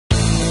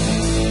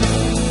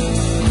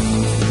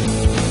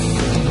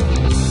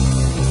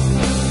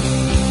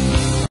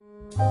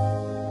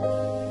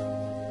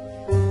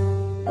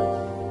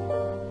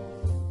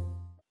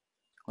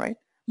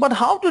But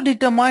how to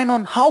determine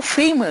on how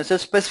famous a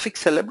specific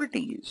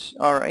celebrity is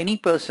or any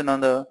person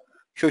on the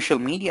social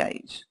media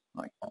is?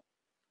 Right?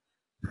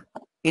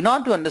 In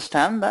order to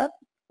understand that,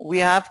 we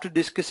have to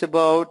discuss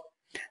about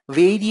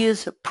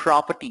various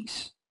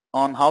properties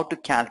on how to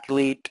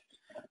calculate,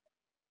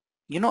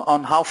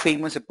 on how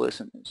famous a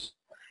person is.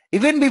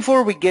 Even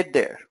before we get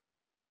there,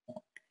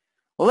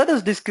 let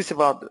us discuss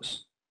about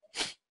this.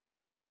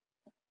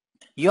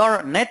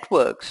 Your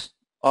networks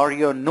or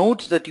your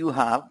nodes that you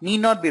have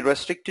need not be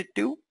restricted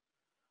to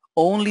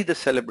only the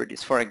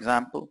celebrities. For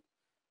example,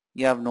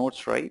 you have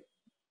nodes, right?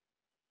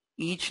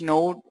 Each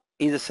node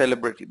is a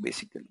celebrity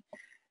basically.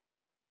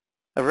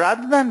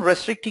 Rather than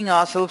restricting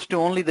ourselves to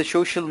only the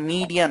social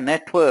media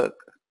network,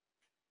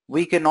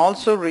 we can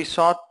also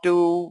resort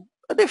to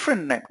a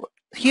different network.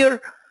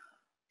 Here,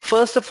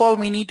 first of all,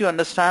 we need to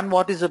understand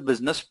what is a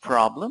business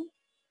problem,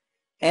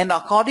 and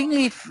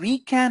accordingly, if we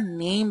can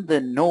name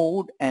the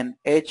node and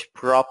edge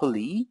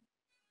properly,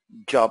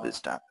 job is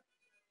done.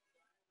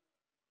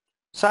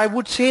 So I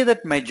would say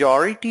that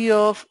majority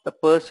of a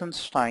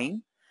person's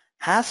time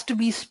has to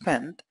be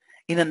spent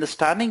in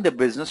understanding the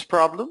business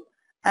problem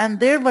and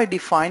thereby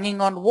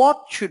defining on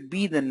what should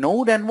be the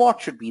node and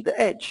what should be the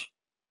edge.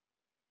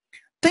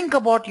 Think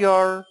about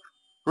your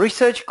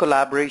research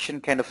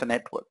collaboration kind of a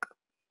network.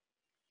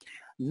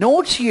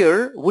 Nodes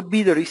here would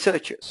be the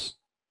researchers,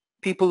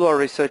 people who are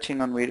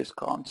researching on various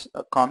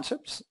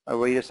concepts,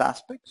 various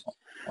aspects.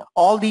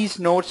 All these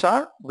nodes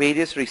are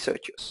various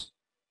researchers.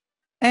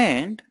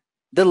 And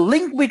the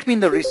link between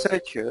the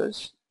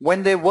researchers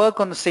when they work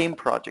on the same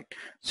project.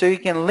 So you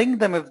can link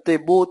them if they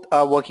both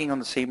are working on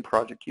the same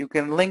project. You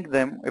can link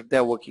them if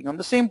they're working on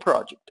the same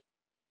project.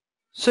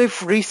 So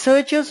if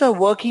researchers are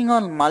working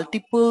on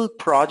multiple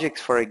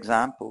projects, for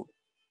example,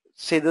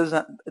 say there's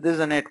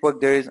a network,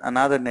 there is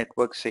another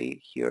network,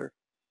 say here.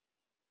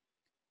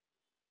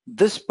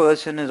 This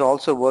person is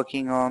also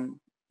working on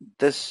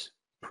this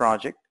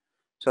project.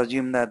 So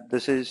assume that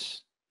this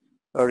is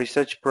a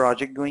research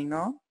project going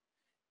on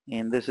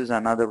and this is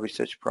another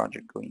research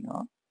project going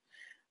on.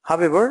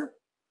 However,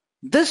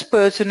 this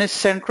person is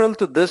central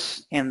to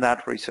this and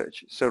that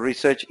research. So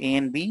research A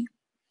and B,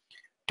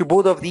 to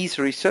both of these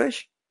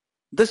research,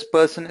 this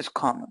person is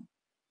common.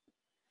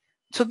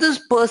 So this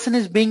person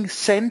is being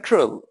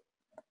central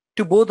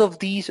to both of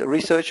these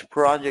research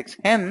projects.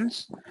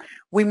 Hence,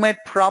 we might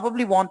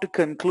probably want to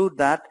conclude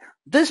that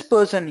this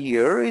person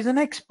here is an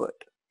expert,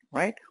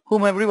 right?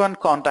 Whom everyone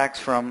contacts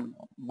from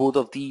both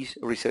of these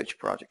research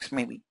projects,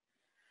 maybe.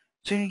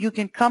 So you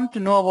can come to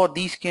know about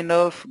these kind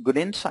of good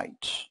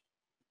insights.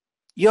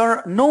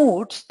 Your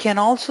nodes can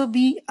also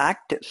be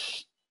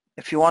actors.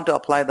 If you want to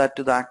apply that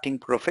to the acting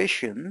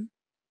profession,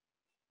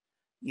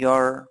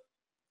 your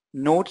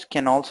nodes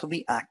can also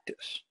be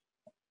actors.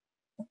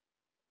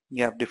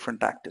 You have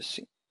different actors.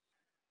 See.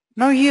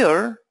 Now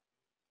here,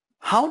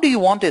 how do you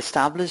want to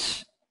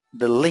establish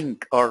the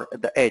link or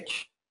the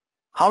edge?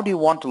 How do you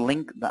want to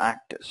link the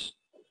actors?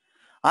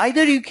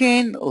 Either you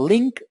can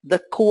link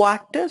the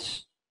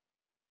co-actors,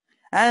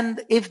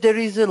 and if there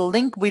is a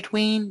link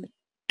between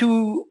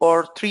 2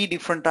 or 3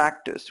 different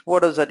actors,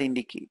 what does that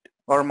indicate?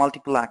 Or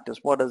multiple actors,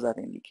 what does that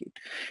indicate?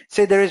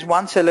 Say there is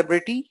one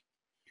celebrity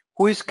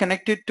who is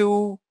connected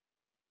to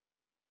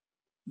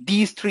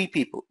these 3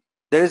 people.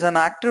 There is an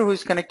actor who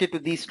is connected to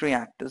these 3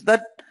 actors.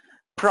 That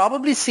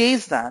probably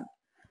says that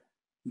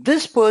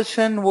this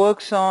person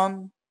works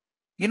on,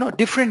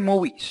 different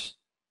movies.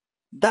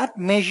 That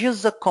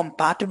measures the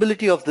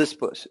compatibility of this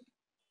person,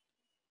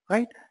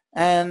 right?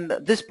 And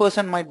this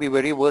person might be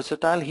very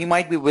versatile. He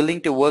might be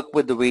willing to work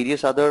with the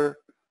various other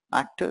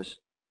actors.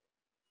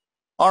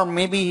 Or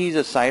maybe he's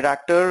a side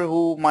actor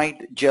who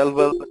might gel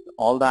well with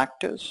all the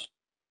actors.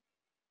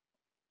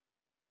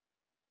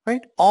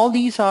 Right? All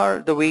these are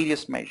the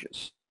various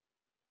measures.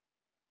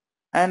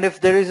 And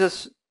if there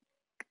is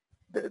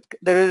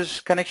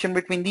connection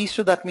between these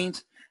two, that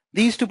means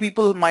these 2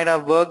 people might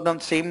have worked on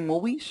same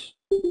movies.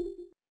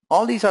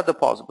 All these are the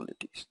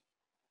possibilities.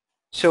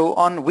 So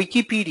on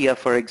Wikipedia,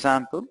 for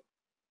example,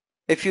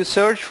 if you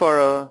search for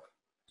a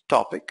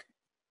topic,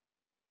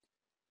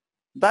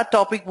 that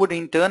topic would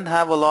in turn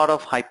have a lot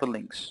of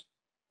hyperlinks,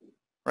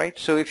 right?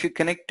 So if you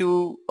connect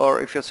to,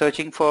 or if you're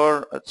searching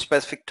for a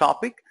specific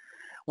topic,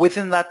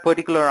 within that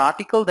particular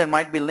article, there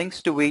might be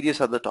links to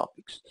various other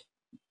topics.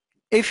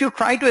 If you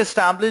try to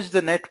establish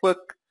the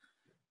network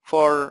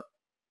for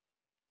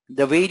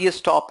the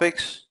various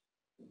topics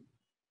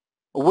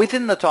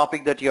within the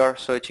topic that you're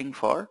searching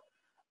for,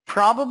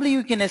 probably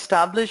you can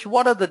establish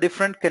what are the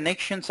different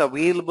connections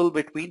available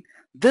between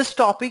this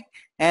topic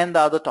and the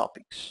other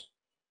topics.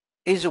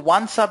 Is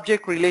one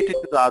subject related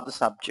to the other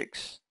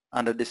subjects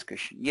under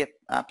discussion? Yep,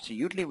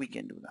 absolutely we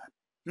can do that.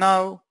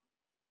 Now,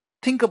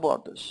 think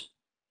about this.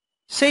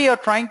 Say you're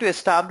trying to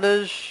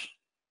establish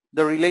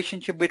the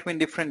relationship between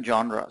different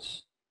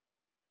genres,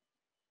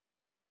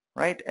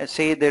 right?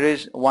 Say there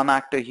is one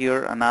actor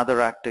here,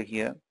 another actor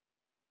here,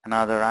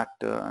 another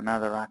actor,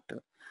 another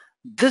actor.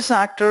 This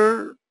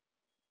actor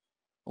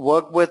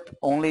worked with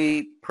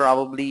only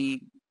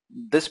probably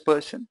this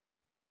person,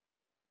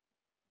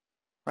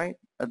 right?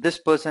 this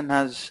person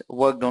has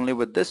worked only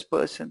with this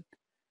person.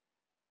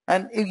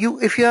 And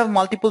if you have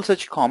multiple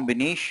such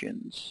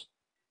combinations,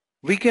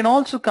 we can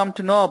also come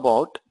to know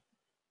about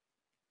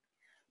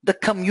the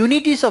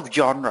communities of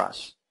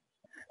genres.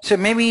 So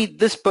maybe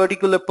this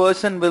particular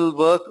person will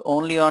work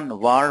only on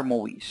war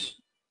movies,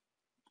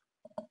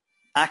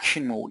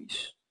 action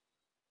movies,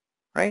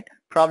 right?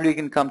 Probably you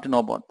can come to know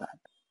about that.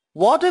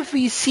 What if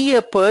we see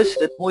a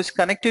person who is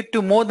connected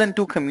to more than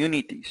two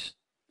communities?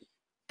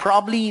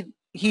 Probably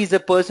he's a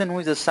person who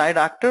is a side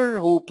actor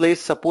who plays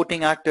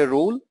supporting actor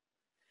role,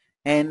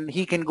 and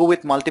he can go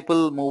with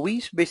multiple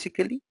movies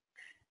basically.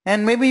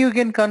 And maybe you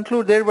can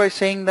conclude there by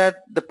saying that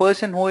the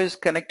person who is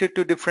connected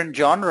to different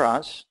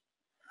genres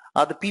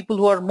are the people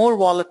who are more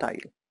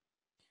volatile.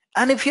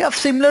 And if you have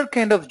similar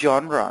kind of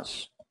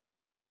genres,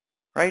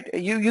 right,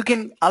 you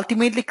can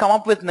ultimately come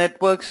up with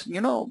networks,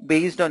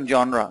 based on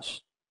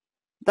genres.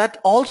 That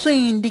also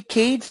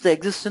indicates the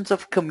existence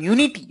of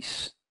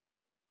communities,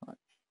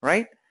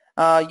 right?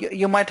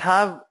 You might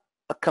have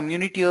a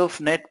community of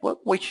network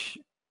which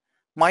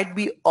might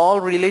be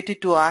all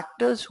related to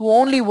actors who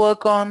only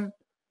work on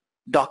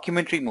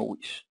documentary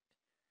movies.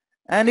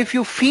 And if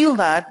you feel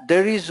that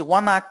there is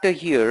one actor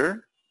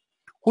here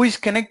who is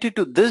connected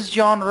to this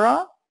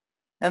genre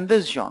and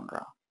this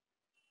genre,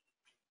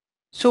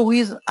 so he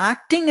is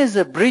acting as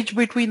a bridge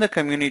between the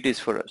communities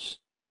for us.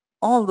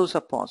 All those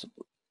are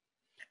possible.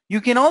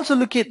 You can also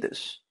look at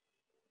this.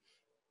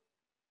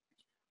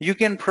 You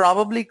can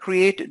probably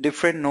create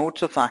different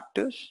nodes of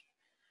actors,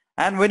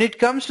 and when it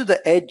comes to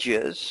the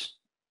edges,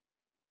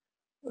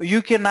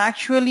 you can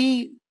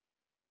actually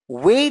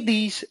weigh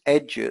these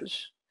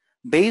edges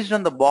based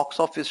on the box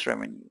office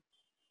revenue.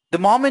 The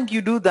moment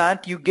you do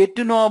that, you get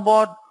to know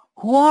about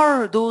who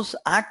are those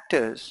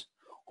actors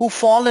who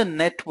fall in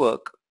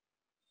network,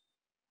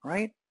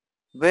 right,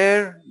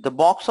 where the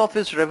box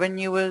office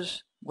revenue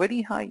is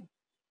very high,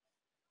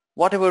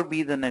 whatever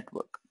be the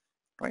network,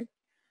 right?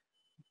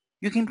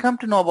 You can come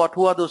to know about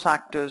who are those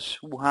actors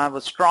who have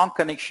a strong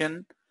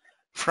connection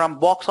from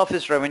box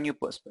office revenue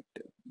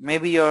perspective.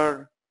 Maybe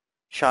you're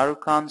Shah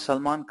Rukh Khan,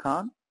 Salman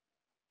Khan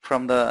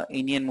from the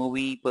Indian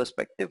movie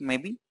perspective,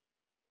 maybe.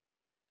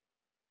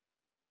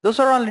 Those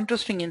are all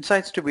interesting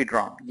insights to be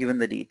drawn given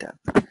the data.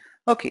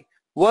 Okay,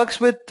 works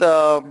with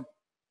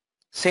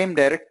same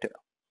director.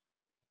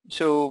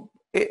 So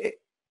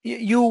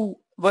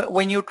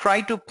when you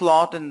try to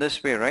plot in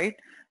this way, right,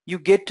 you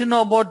get to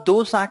know about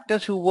those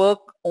actors who work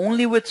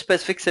only with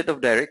specific set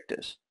of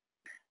directors.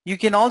 You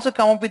can also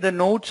come up with the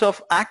nodes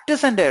of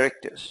actors and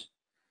directors,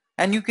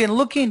 and you can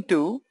look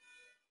into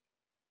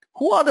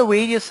who are the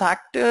various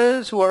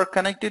actors who are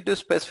connected to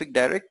specific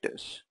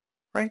directors,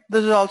 right?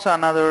 This is also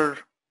another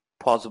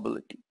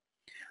possibility.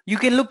 You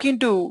can look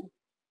into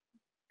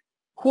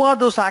who are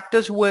those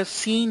actors who are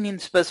seen in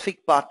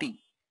specific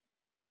party.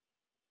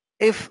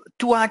 If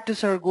two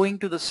actors are going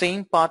to the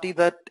same party,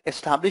 that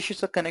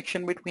establishes a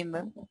connection between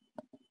them,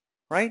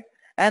 right?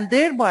 And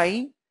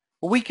thereby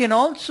we can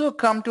also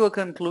come to a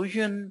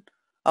conclusion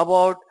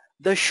about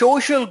the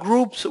social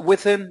groups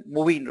within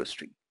movie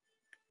industry.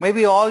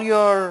 Maybe all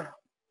your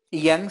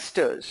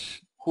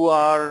youngsters who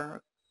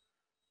are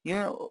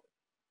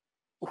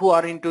who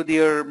are into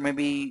their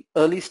maybe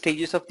early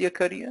stages of their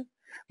career,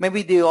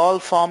 maybe they all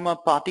form a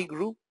party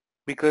group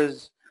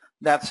because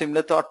that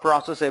similar thought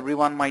process.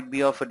 Everyone might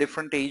be of a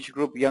different age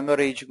group, younger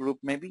age group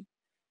maybe.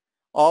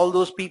 All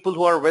those people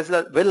who are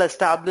well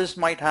established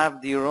might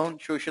have their own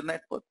social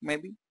network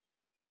maybe,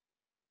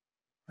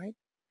 right?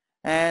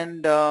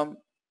 And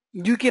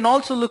you can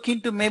also look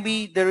into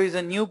maybe there is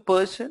a new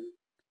person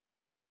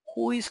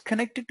who is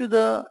connected to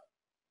the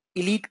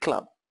elite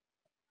club.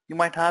 You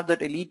might have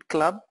that elite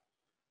club,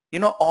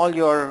 all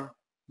your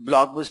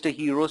blockbuster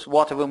heroes,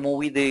 whatever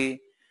movie they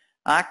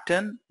act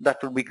in, that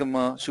will become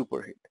a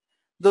super hit.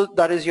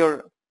 That is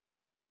your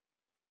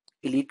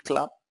elite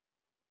club.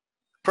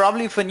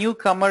 Probably if a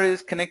newcomer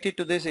is connected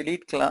to this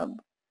elite club,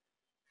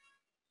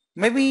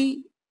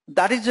 maybe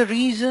that is the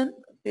reason.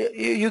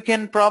 You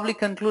can probably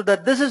conclude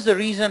that this is the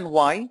reason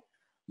why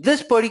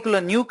this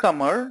particular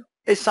newcomer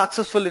is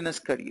successful in his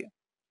career,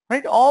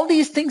 right? All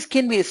these things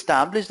can be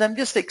established. I'm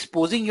just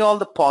exposing you all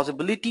the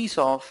possibilities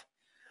of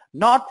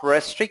not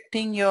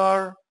restricting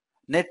your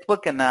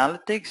network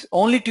analytics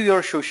only to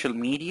your social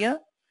media,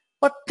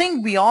 but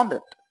think beyond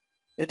it.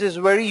 It is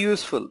very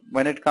useful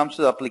when it comes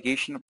to the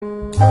application.